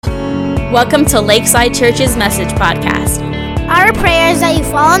Welcome to Lakeside Church's Message Podcast. Our prayer is that you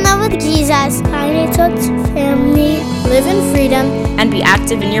fall in love with Jesus, find a church family, live in freedom, And be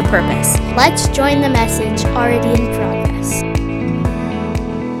active in your purpose. Let's join the message already in progress.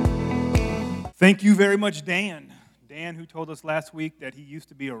 Thank you very much, Dan. Dan, who told us last week that he used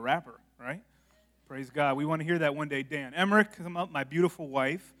to be a rapper, right? Praise God. We want to hear that one day. Dan Emmerich, my beautiful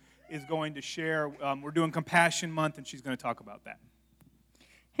wife, is going to share. We're doing Compassion Month, and she's going to talk about that.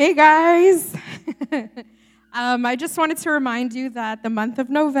 Hey guys, I just wanted to remind you that the month of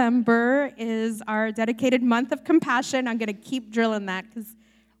November is our dedicated month of compassion. I'm going to keep drilling that because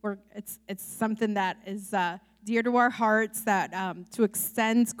it's something that is dear to our hearts, that to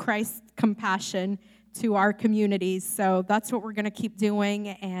extend Christ's compassion to our communities. So that's what we're going to keep doing,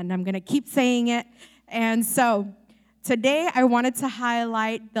 and I'm going to keep saying it. And so today I wanted to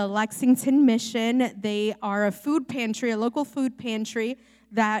highlight the Lexington Mission. They are a food pantry, a local food pantry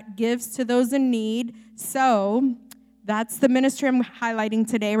that gives to those in need. So that's the ministry I'm highlighting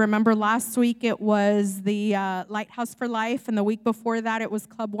today. Remember, last week it was the Lighthouse for Life, and the week before that it was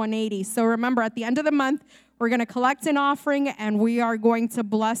Club 180. So remember, at the end of the month, we're going to collect an offering, and we are going to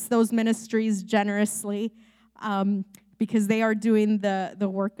bless those ministries generously because they are doing the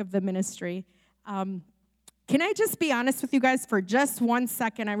work of the ministry. Can I just be honest with you guys for just 1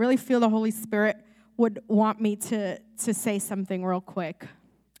 second? I really feel the Holy Spirit would want me to say something real quick.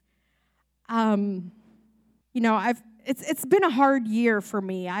 It's been a hard year for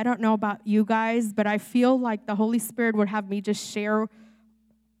me. I don't know about you guys, but I feel like the Holy Spirit would have me just share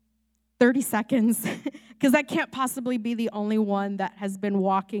 30 seconds, because I can't possibly be the only one that has been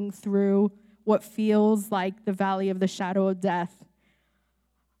walking through what feels like the valley of the shadow of death.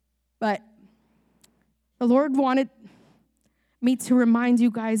 But the Lord wanted me to remind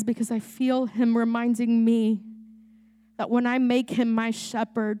you guys, because I feel Him reminding me that when I make Him my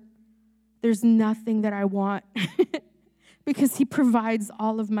shepherd, there's nothing that I want because He provides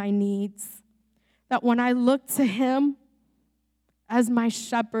all of my needs. That when I look to Him as my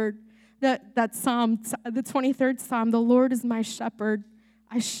shepherd, that Psalm, the 23rd Psalm, the Lord is my shepherd,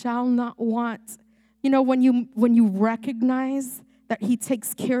 I shall not want. You know, when you recognize that He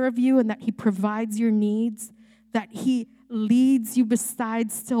takes care of you and that He provides your needs, that He leads you beside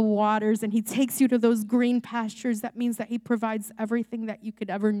still waters, and He takes you to those green pastures, that means that He provides everything that you could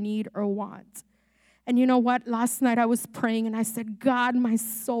ever need or want. And you know what? Last night I was praying and I said, God, my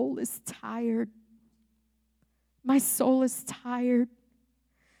soul is tired. My soul is tired.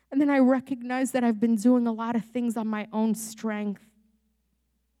 And then I recognized that I've been doing a lot of things on my own strength.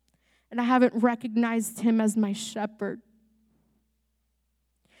 And I haven't recognized Him as my shepherd.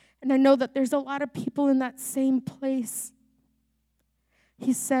 And I know that there's a lot of people in that same place.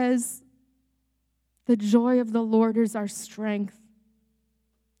 He says, the joy of the Lord is our strength.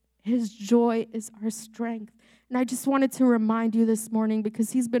 His joy is our strength. And I just wanted to remind you this morning, because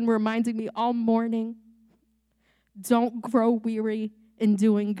He's been reminding me all morning, don't grow weary in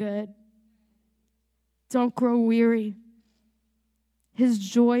doing good. Don't grow weary. His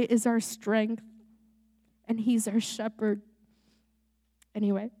joy is our strength, and He's our shepherd.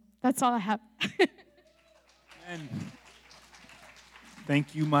 Anyway, that's all I have. Amen.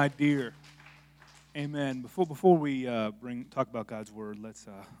 Thank you, my dear. Amen. Before we talk about God's word,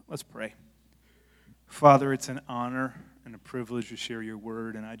 let's pray. Father, it's an honor and a privilege to share your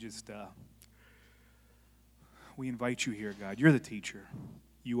word, and we invite you here, God. You're the teacher.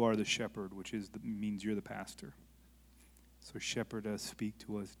 You are the shepherd, which means you're the pastor. So shepherd us, speak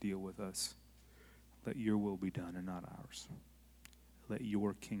to us, deal with us. Let your will be done and not ours. Let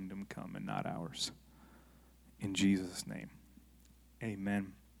your kingdom come and not ours. In Jesus' name,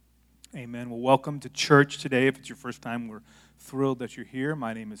 amen. Amen. Well, welcome to church today. If it's your first time, we're thrilled that you're here.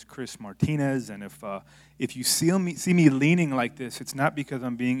 My name is Chris Martinez, and if you see me leaning like this, it's not because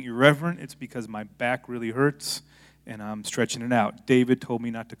I'm being irreverent. It's because my back really hurts, and I'm stretching it out. David told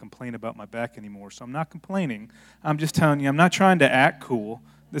me not to complain about my back anymore, so I'm not complaining. I'm just telling you, I'm not trying to act cool.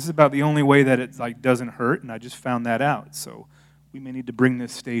 This is about the only way that it doesn't hurt, and I just found that out. So we may need to bring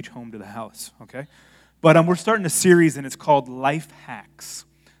this stage home to the house, okay? But we're starting a series, and it's called Life Hacks.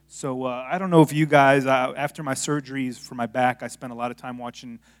 So I don't know if you guys, after my surgeries for my back, I spent a lot of time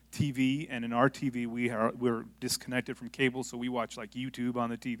watching TV, and in our TV, we're disconnected from cable, so we watch like YouTube on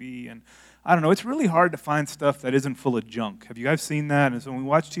the TV, and I don't know, it's really hard to find stuff that isn't full of junk. Have you guys seen that? And so when we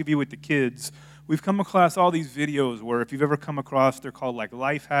watch TV with the kids, we've come across all these videos where if you've ever come across, they're called like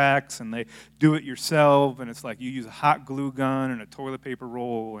life hacks, and they do it yourself, and it's like you use a hot glue gun and a toilet paper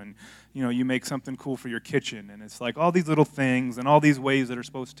roll, and you make something cool for your kitchen, and it's like all these little things and all these ways that are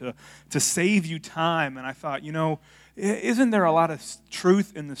supposed to save you time. And I thought, isn't there a lot of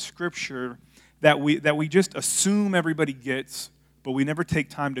truth in the Scripture that we just assume everybody gets, but we never take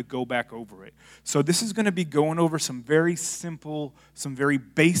time to go back over it? So this is going to be going over some very simple, some very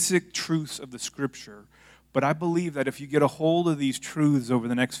basic truths of the Scripture. But I believe that if you get a hold of these truths over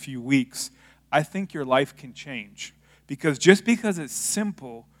the next few weeks, I think your life can change. Because just because it's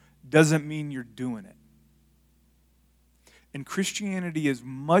simple doesn't mean you're doing it. And Christianity is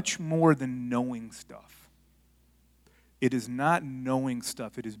much more than knowing stuff. It is not knowing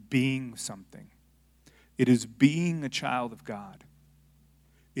stuff. It is being something. It is being a child of God.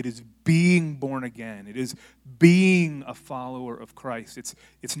 It is being born again. It is being a follower of Christ.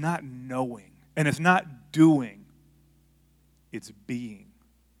 It's not knowing, and it's not doing. It's being.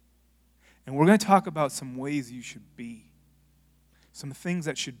 And we're going to talk about some ways you should be. Some things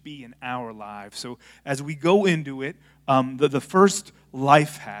that should be in our lives. So as we go into it, the first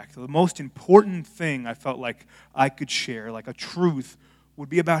life hack, the most important thing I felt like I could share, like a truth, would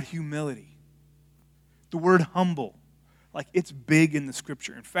be about humility. The word humble, like it's big in the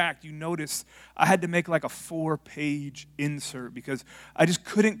Scripture. In fact, you notice I had to make like a 4-page insert because I just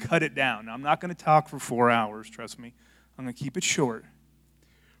couldn't cut it down. Now, I'm not going to talk for 4 hours, trust me. I'm going to keep it short.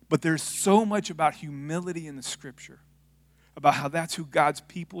 But there's so much about humility in the Scripture, about how that's who God's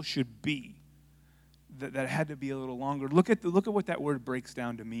people should be, that had to be a little longer. Look at what that word breaks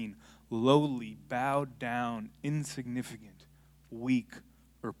down to mean. Lowly, bowed down, insignificant, weak,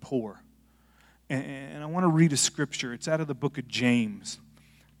 or poor. And I want to read a scripture. It's out of the book of James.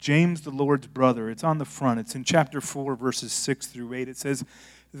 James, the Lord's brother. It's on the front. It's in chapter 4, verses 6 through 8. It says,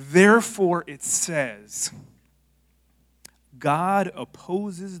 "Therefore it says, God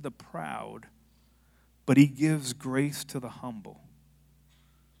opposes the proud, but he gives grace to the humble."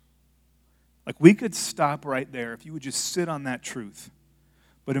 Like we could stop right there if you would just sit on that truth.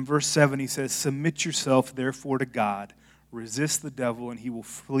 But in verse 7 he says, "Submit yourself therefore to God, resist the devil and he will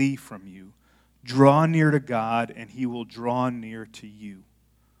flee from you. Draw near to God and he will draw near to you."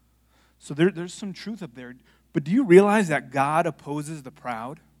 So there's some truth up there. But do you realize that God opposes the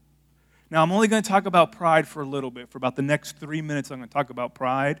proud? Now I'm only going to talk about pride for a little bit. For about the next 3 minutes I'm going to talk about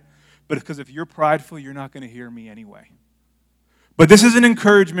pride. But because if you're prideful, you're not going to hear me anyway. But this is an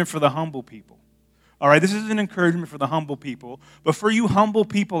encouragement for the humble people. All right, this is an encouragement for the humble people. But for you humble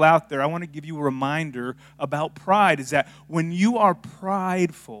people out there, I want to give you a reminder about pride, is that when you are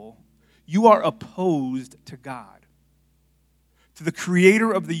prideful, you are opposed to God. To the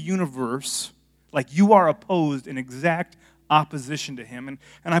creator of the universe, like you are opposed in exact opposition to him. And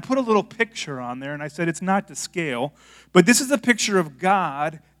I put a little picture on there, and I said it's not to scale, but this is a picture of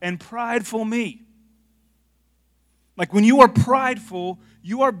God and prideful me. Like when you are prideful,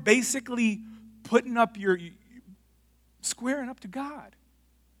 you are basically squaring up to God.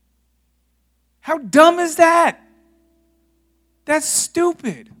 How dumb is that? That's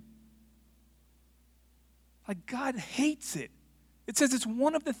stupid. Like God hates it. It says it's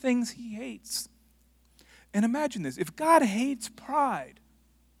one of the things he hates. And imagine this, if God hates pride,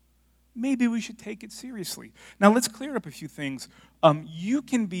 maybe we should take it seriously. Now let's clear up a few things. You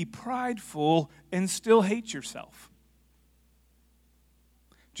can be prideful and still hate yourself.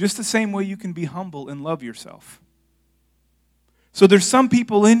 Just the same way you can be humble and love yourself. So there's some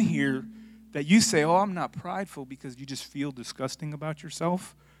people in here that you say, "Oh, I'm not prideful," because you just feel disgusting about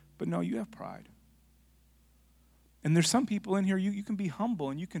yourself. But no, you have pride. And there's some people in here, you can be humble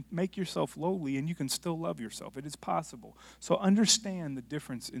and you can make yourself lowly and you can still love yourself. It is possible. So understand the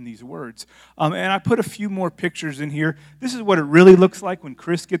difference in these words. And I put a few more pictures in here. This is what it really looks like when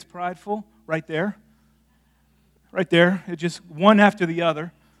Chris gets prideful, right there. Right there. It just one after the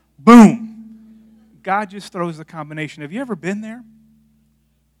other. Boom. God just throws the combination. Have you ever been there?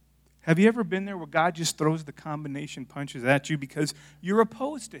 Have you ever been there where God just throws the combination punches at you because you're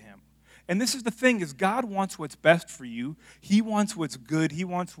opposed to him? And this is the thing, is God wants what's best for you. He wants what's good. He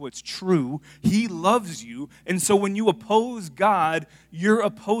wants what's true. He loves you. And so when you oppose God, you're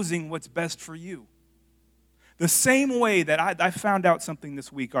opposing what's best for you. The same way that I found out something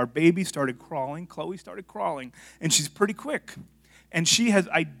this week. Our baby started crawling. Chloe started crawling. And she's pretty quick. And she has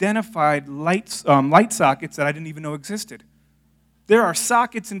identified light sockets that I didn't even know existed. There are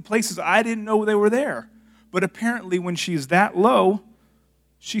sockets in places I didn't know they were there. But apparently when she's that low,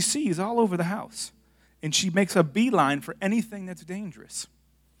 she sees all over the house. And she makes a beeline for anything that's dangerous.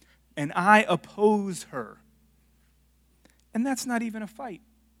 And I oppose her. And that's not even a fight.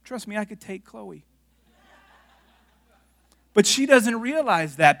 Trust me, I could take Chloe. But she doesn't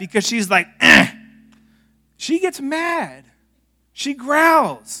realize that because she's like, eh. She gets mad. She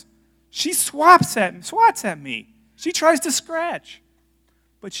growls. She swats at me. She tries to scratch.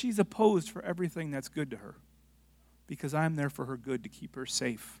 But she's opposed for everything that's good to her because I'm there for her good to keep her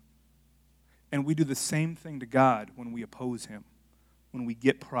safe. And we do the same thing to God when we oppose him, when we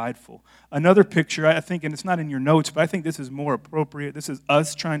get prideful. Another picture, I think, and it's not in your notes, but I think this is more appropriate. This is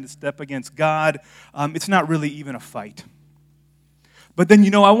us trying to step against God. It's not really even a fight. But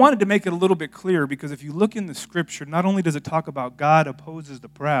then, I wanted to make it a little bit clearer because if you look in the scripture, not only does it talk about God opposes the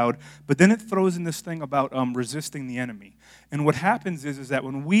proud, but then it throws in this thing about resisting the enemy. And what happens is that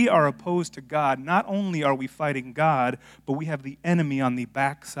when we are opposed to God, not only are we fighting God, but we have the enemy on the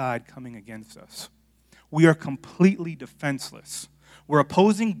backside coming against us. We are completely defenseless. We're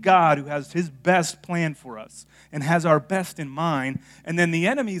opposing God who has his best plan for us and has our best in mind, and then the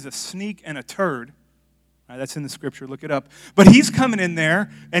enemy's a sneak and a turd. That's in the scripture, look it up. But he's coming in there,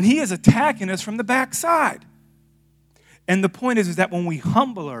 and he is attacking us from the backside. And the point is that when we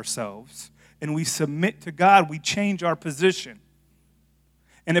humble ourselves and we submit to God, we change our position.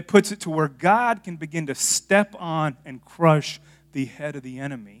 And it puts it to where God can begin to step on and crush the head of the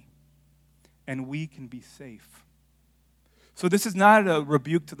enemy, and we can be safe. So this is not a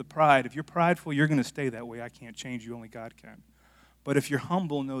rebuke to the pride. If you're prideful, you're going to stay that way. I can't change you, only God can. But if you're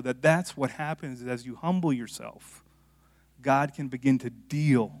humble, know that that's what happens is as you humble yourself, God can begin to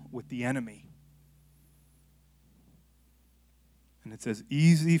deal with the enemy. And it's as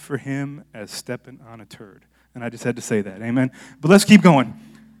easy for him as stepping on a turd. And I just had to say that, amen? But let's keep going.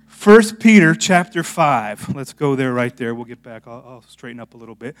 1 Peter chapter 5. Let's go there right there. We'll get back. I'll straighten up a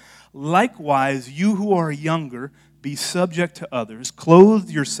little bit. Likewise, you who are younger, be subject to others. Clothe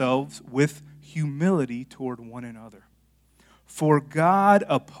yourselves with humility toward one another. For God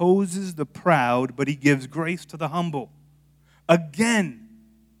opposes the proud, but he gives grace to the humble. Again,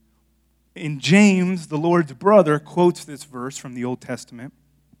 in James, the Lord's brother, quotes this verse from the Old Testament.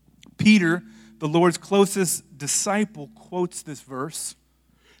 Peter, the Lord's closest disciple, quotes this verse.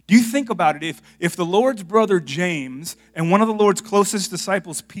 Do you think about it? If the Lord's brother James and one of the Lord's closest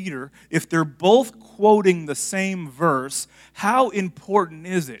disciples, Peter, if they're both quoting the same verse, how important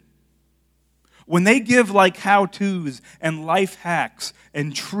is it? When they give like how-tos and life hacks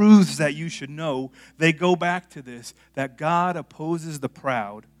and truths that you should know, they go back to this, that God opposes the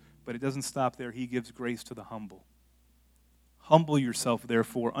proud, but it doesn't stop there. He gives grace to the humble. Humble yourself,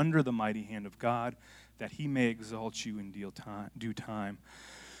 therefore, under the mighty hand of God, that he may exalt you in due time.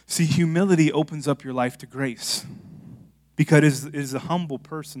 See, humility opens up your life to grace, because it is a humble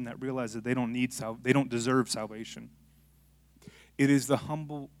person that realizes they don't deserve salvation. It is the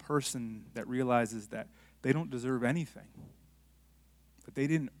humble person that realizes that they don't deserve anything, that they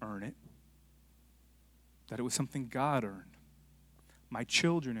didn't earn it, that it was something God earned. My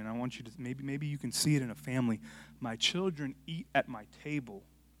children, and I want you to, maybe you can see it in a family, my children eat at my table,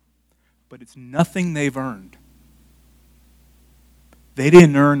 but it's nothing they've earned. They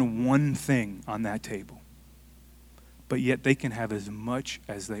didn't earn one thing on that table, but yet they can have as much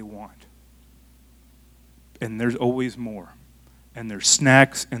as they want. And there's always more. And there's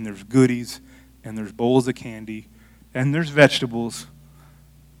snacks, and there's goodies, and there's bowls of candy, and there's vegetables,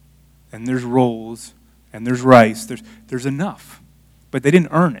 and there's rolls, and there's rice. There's enough. But they didn't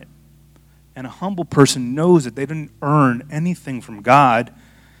earn it. And a humble person knows that they didn't earn anything from God,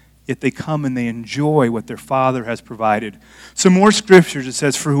 yet they come and they enjoy what their Father has provided. Some more scriptures. It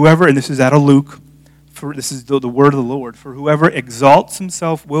says, for whoever, and this is out of Luke, this is the word of the Lord, for whoever exalts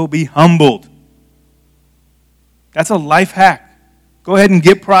himself will be humbled. That's a life hack. Go ahead and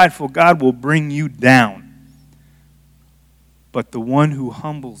get prideful. God will bring you down. But the one who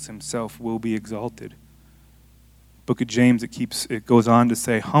humbles himself will be exalted. Book of James, it goes on to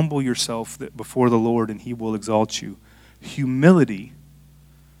say, humble yourself before the Lord and he will exalt you. Humility,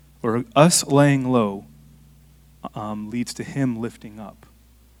 or us laying low, leads to him lifting up.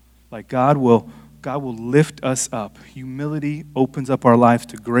 Like God will lift us up. Humility opens up our lives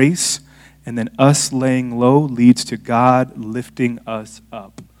to grace. And then us laying low leads to God lifting us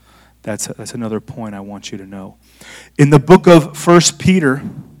up. That's another point I want you to know. In the book of 1 Peter,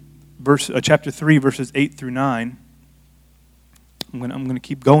 chapter 3, verses 8 through 9, I'm going to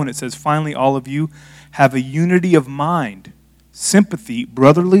keep going. It says, finally, all of you have a unity of mind, sympathy,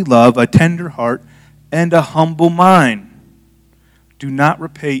 brotherly love, a tender heart, and a humble mind. Do not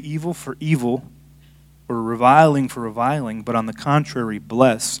repay evil for evil or reviling for reviling, but on the contrary,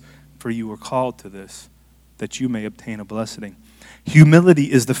 bless, for you were called to this, that you may obtain a blessing.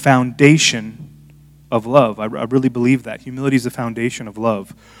 Humility is the foundation of love. I really believe that. Humility is the foundation of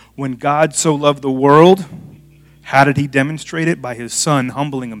love. When God so loved the world, how did he demonstrate it? By his son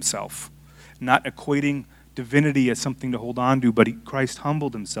humbling himself, not equating divinity as something to hold on to, but Christ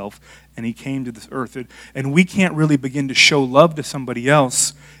humbled himself and he came to this earth. And we can't really begin to show love to somebody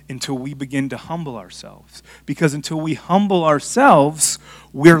else until we begin to humble ourselves. Because until we humble ourselves,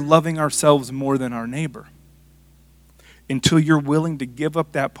 we're loving ourselves more than our neighbor. Until you're willing to give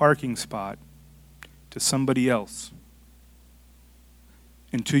up that parking spot to somebody else.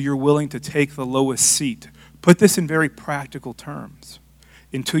 Until you're willing to take the lowest seat. Put this in very practical terms.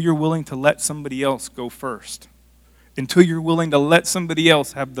 Until you're willing to let somebody else go first. Until you're willing to let somebody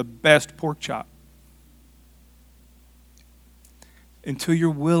else have the best pork chop. Until you're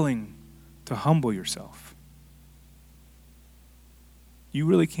willing to humble yourself. You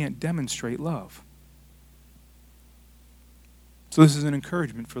really can't demonstrate love. So this is an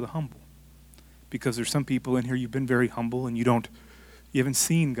encouragement for the humble. Because there's some people in here, you've been very humble and you haven't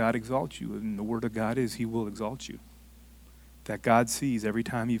seen God exalt you. And the word of God is he will exalt you. That God sees every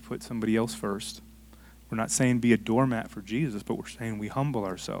time you put somebody else first. We're not saying be a doormat for Jesus, but we're saying we humble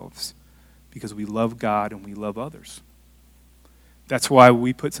ourselves because we love God and we love others. That's why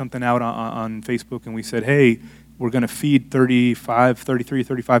we put something out on Facebook and we said, hey, we're going to feed 35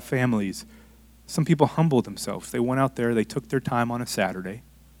 families. Some people humbled themselves. They went out there, they took their time on a Saturday.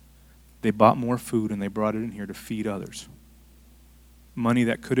 They bought more food and they brought it in here to feed others. Money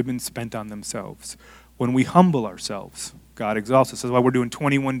that could have been spent on themselves. When we humble ourselves, God exalts us. That's why we're doing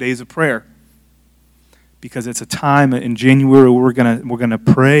 21 days of prayer. Because it's a time in January where we're gonna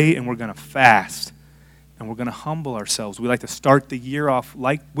pray and we're gonna fast. And we're gonna humble ourselves. We like to start the year off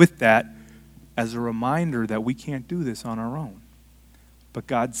with that as a reminder that we can't do this on our own. But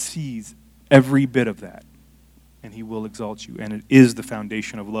God sees every bit of that. And he will exalt you. And it is the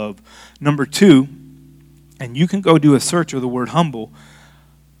foundation of love. Number 2, and you can go do a search of the word humble.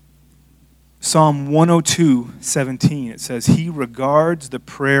 Psalm 102:17, it says, he regards the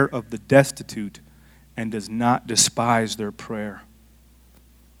prayer of the destitute and does not despise their prayer.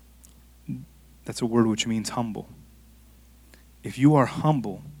 That's a word which means humble. If you are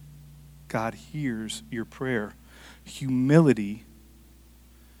humble, God hears your prayer. Humility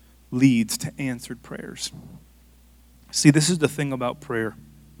leads to answered prayers. See, this is the thing about prayer.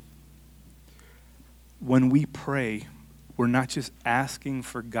 When we pray, we're not just asking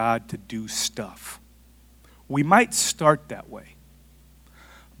for God to do stuff. We might start that way.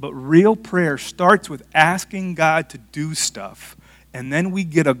 But real prayer starts with asking God to do stuff. And then we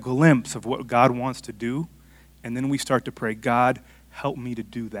get a glimpse of what God wants to do. And then we start to pray, God, help me to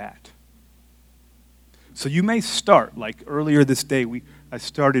do that. So you may start, like earlier this day, I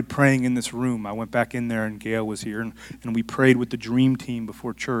started praying in this room. I went back in there and Gail was here and we prayed with the dream team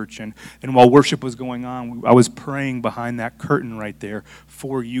before church. And while worship was going on, I was praying behind that curtain right there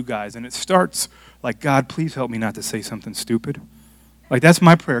for you guys. And it starts like, God, please help me not to say something stupid. Like that's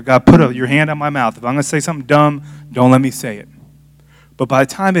my prayer. God, put your hand on my mouth. If I'm going to say something dumb, don't let me say it. But by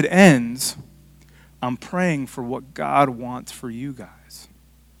the time it ends, I'm praying for what God wants for you guys.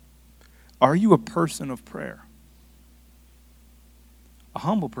 Are you a person of prayer? A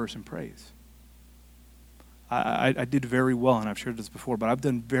humble person prays. I did very well, and I've shared this before, but I've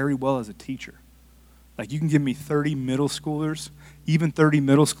done very well as a teacher. Like you can give me 30 middle schoolers, even 30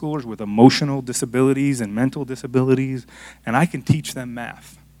 middle schoolers with emotional disabilities and mental disabilities, and I can teach them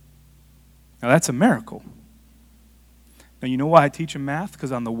math. Now that's a miracle. Now you know why I teach them math?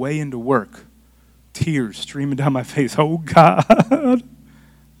 Because on the way into work, tears streaming down my face. Oh God,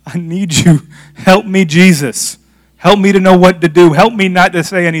 I need you. Help me, Jesus. Help me to know what to do. Help me not to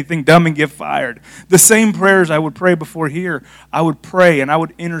say anything dumb and get fired. The same prayers I would pray before here, I would pray and I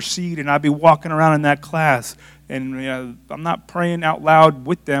would intercede and I'd be walking around in that class. And I'm not praying out loud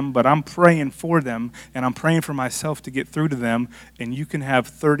with them, but I'm praying for them and I'm praying for myself to get through to them. And you can have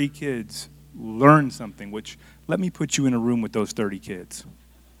 30 kids learn something, which let me put you in a room with those 30 kids.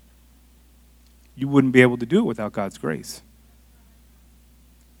 You wouldn't be able to do it without God's grace.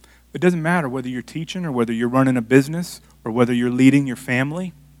 It doesn't matter whether you're teaching or whether you're running a business or whether you're leading your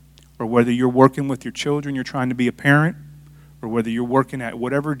family or whether you're working with your children, you're trying to be a parent, or whether you're working at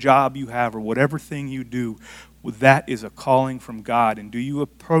whatever job you have or whatever thing you do, that is a calling from God. And do you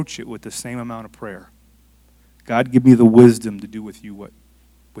approach it with the same amount of prayer? God, give me the wisdom to do with you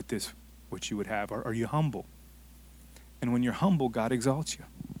what you would have. Are you humble? And when you're humble, God exalts you.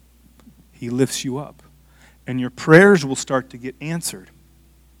 He lifts you up. And your prayers will start to get answered.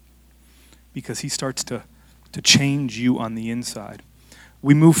 Because he starts to change you on the inside.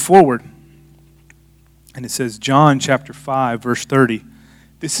 We move forward, and it says, John chapter 5, verse 30.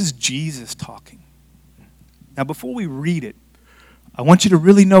 This is Jesus talking. Now, before we read it, I want you to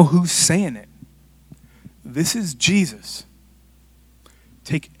really know who's saying it. This is Jesus.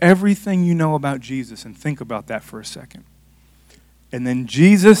 Take everything you know about Jesus and think about that for a second. And then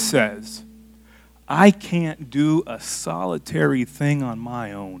Jesus says, I can't do a solitary thing on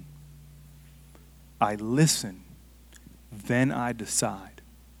my own. I listen, then I decide.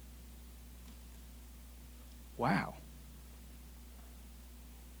 Wow.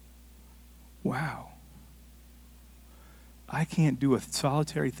 Wow. I can't do a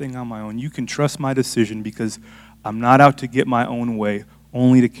solitary thing on my own. You can trust my decision because I'm not out to get my own way,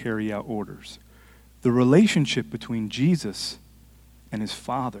 only to carry out orders. The relationship between Jesus and his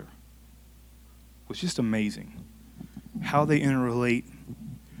Father was just amazing. How they interrelate.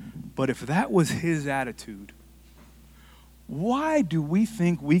 But if that was his attitude, why do we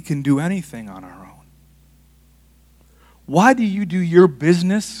think we can do anything on our own? Why do you do your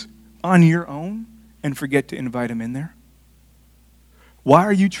business on your own and forget to invite him in there? Why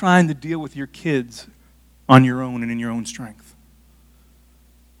are you trying to deal with your kids on your own and in your own strength?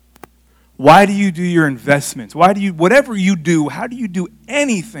 Why do you do your investments? Whatever you do, how do you do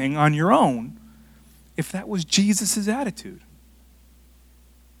anything on your own if that was Jesus' attitude?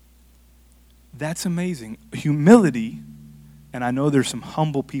 That's amazing. Humility, and I know there's some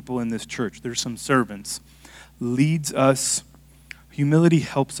humble people in this church, there's some servants, leads us. Humility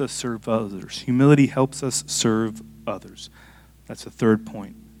helps us serve others. Humility helps us serve others. That's the third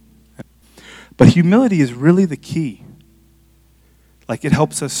point. But humility is really the key. Like, it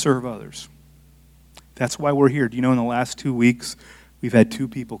helps us serve others. That's why we're here. Do you know in the last 2 weeks, we've had 2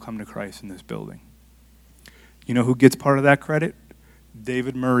 people come to Christ in this building? You know who gets part of that credit?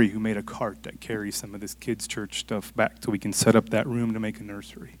 David Murray, who made a cart that carries some of this kids' church stuff back so we can set up that room to make a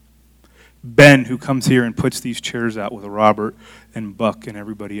nursery. Ben, who comes here and puts these chairs out with Robert and Buck and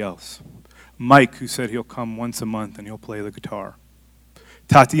everybody else. Mike, who said he'll come once a month and he'll play the guitar.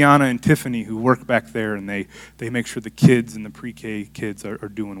 Tatiana and Tiffany, who work back there, and they make sure the kids and the pre-K kids are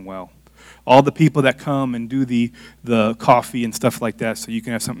doing well. All the people that come and do the coffee and stuff like that so you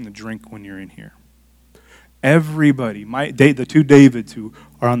can have something to drink when you're in here. Everybody, the 2 Davids who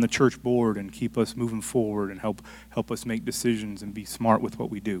are on the church board and keep us moving forward and help us make decisions and be smart with what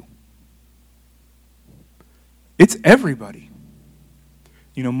we do. It's everybody.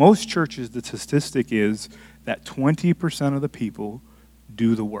 You know, most churches, the statistic is that 20% of the people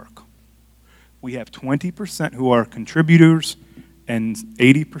do the work. We have 20% who are contributors and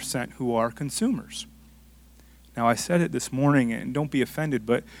 80% who are consumers. Now, I said it this morning, and don't be offended,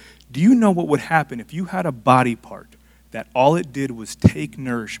 but do you know what would happen if you had a body part that all it did was take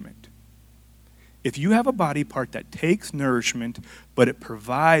nourishment? If you have a body part that takes nourishment, but it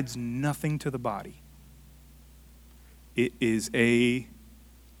provides nothing to the body, it is a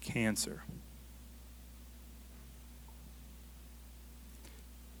cancer.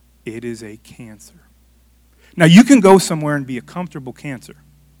 It is a cancer. Now, you can go somewhere and be a comfortable cancer.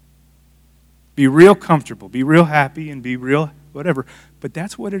 Be real comfortable, be real happy, and be real whatever. But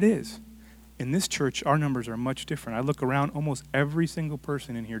that's what it is. In this church, our numbers are much different. I look around, almost every single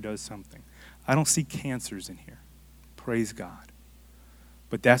person in here does something. I don't see cancers in here. Praise God.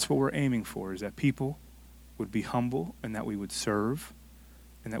 But that's what we're aiming for, is that people would be humble and that we would serve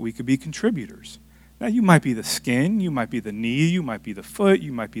and that we could be contributors. Now, you might be the skin, you might be the knee, you might be the foot,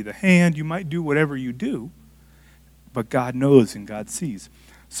 you might be the hand, you might do whatever you do, but God knows and God sees.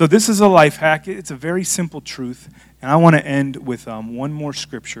 So this is a life hack. It's a very simple truth, and I want to end with one more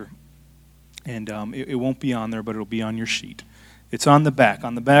scripture, and it won't be on there, but it'll be on your sheet. It's on the back.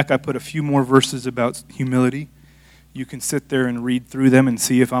 On the back, I put a few more verses about humility. You can sit there and read through them and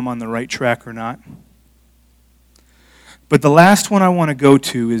see if I'm on the right track or not. But the last one I want to go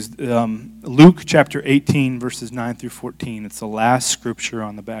to is Luke chapter 18, verses 9 through 14. It's the last scripture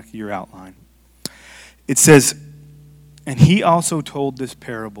on the back of your outline. It says, "And he also told this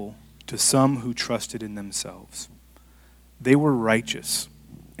parable to some who trusted in themselves. They were righteous,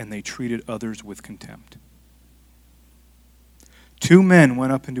 and they treated others with contempt. 2 men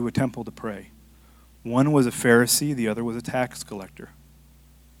went up into a temple to pray. One was a Pharisee, the other was a tax collector.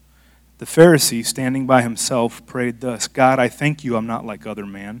 The Pharisee, standing by himself, prayed thus, 'God, I thank you I'm not like other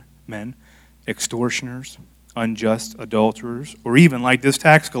men, extortioners, unjust, adulterers, or even like this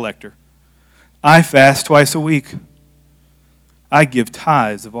tax collector. I fast twice a week. I give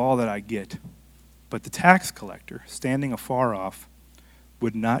tithes of all that I get.' But the tax collector, standing afar off,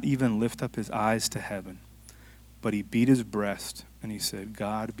 would not even lift up his eyes to heaven, but he beat his breast, and he said,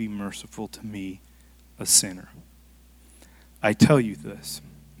 'God, be merciful to me, a sinner.' I tell you this,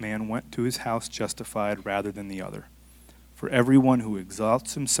 man went to his house justified rather than the other. For everyone who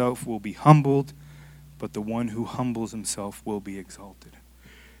exalts himself will be humbled, but the one who humbles himself will be exalted.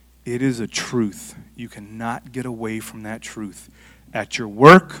 It is a truth. You cannot get away from that truth. At your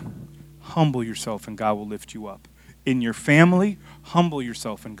work, humble yourself and God will lift you up. In your family, humble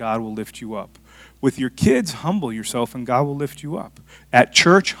yourself and God will lift you up. With your kids, humble yourself and God will lift you up. At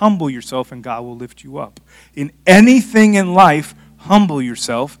church, humble yourself and God will lift you up. In anything in life, humble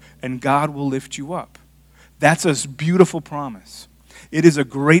yourself and God will lift you up. That's a beautiful promise. It is a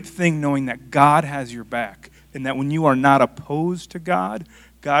great thing knowing that God has your back and that when you are not opposed to God,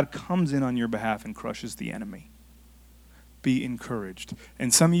 God comes in on your behalf and crushes the enemy. Be encouraged.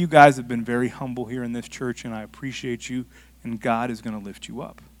 And some of you guys have been very humble here in this church, and I appreciate you, and God is going to lift you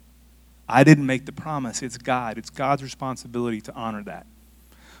up. I didn't make the promise. It's God. It's God's responsibility to honor that.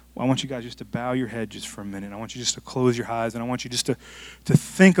 Well, I want you guys just to bow your head just for a minute. I want you just to close your eyes, and I want you just to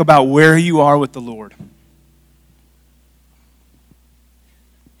think about where you are with the Lord.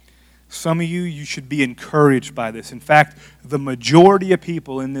 Some of you should be encouraged by this. In fact, the majority of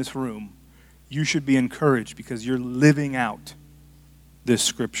people in this room, you should be encouraged because you're living out this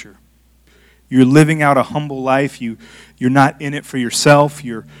scripture. You're living out a humble life. You're not in it for yourself.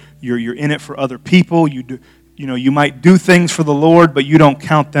 You're in it for other people. You might do things for the Lord, but you don't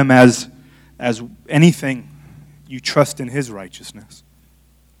count them as anything. You trust in His righteousness.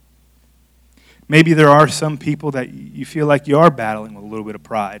 Maybe there are some people that you feel like you are battling with a little bit of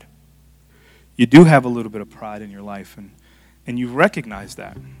pride. You do have a little bit of pride in your life, and you recognize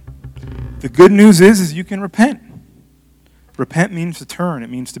that. The good news is you can repent. Repent means to turn. It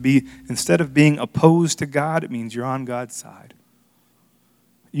means to be, instead of being opposed to God, it means you're on God's side.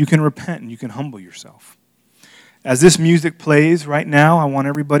 You can repent and you can humble yourself. As this music plays right now, I want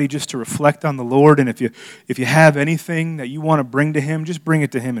everybody just to reflect on the Lord, and if you have anything that you want to bring to Him, just bring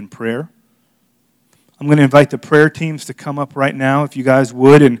it to Him in prayer. I'm going to invite the prayer teams to come up right now, if you guys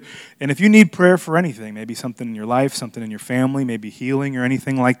would. And if you need prayer for anything, maybe something in your life, something in your family, maybe healing or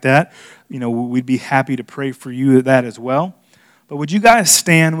anything like that, we'd be happy to pray for you that as well. But would you guys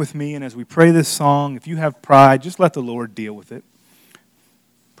stand with me? And as we pray this song, if you have pride, just let the Lord deal with it.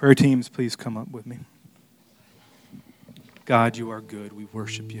 Prayer teams, please come up with me. God, you are good. We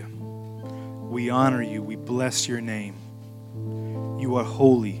worship you. We honor you. We bless your name. You are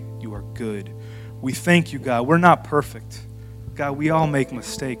holy. You are good. We thank you, God. We're not perfect. God, we all make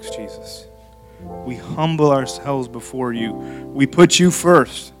mistakes, Jesus. We humble ourselves before you. We put you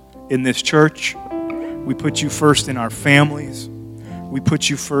first in this church. We put you first in our families. We put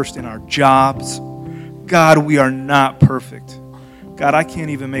you first in our jobs. God, we are not perfect. God, I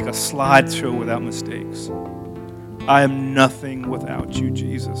can't even make a slideshow without mistakes. I am nothing without you,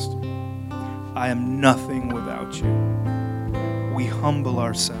 Jesus. I am nothing without you. We humble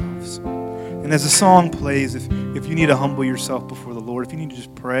ourselves. And as the song plays, if you need to humble yourself before the Lord, if you need to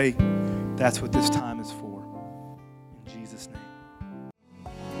just pray, that's what this time is for. In Jesus' name.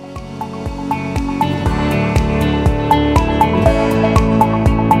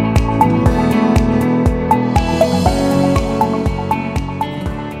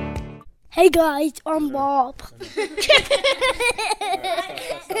 Hey guys, I'm Bob.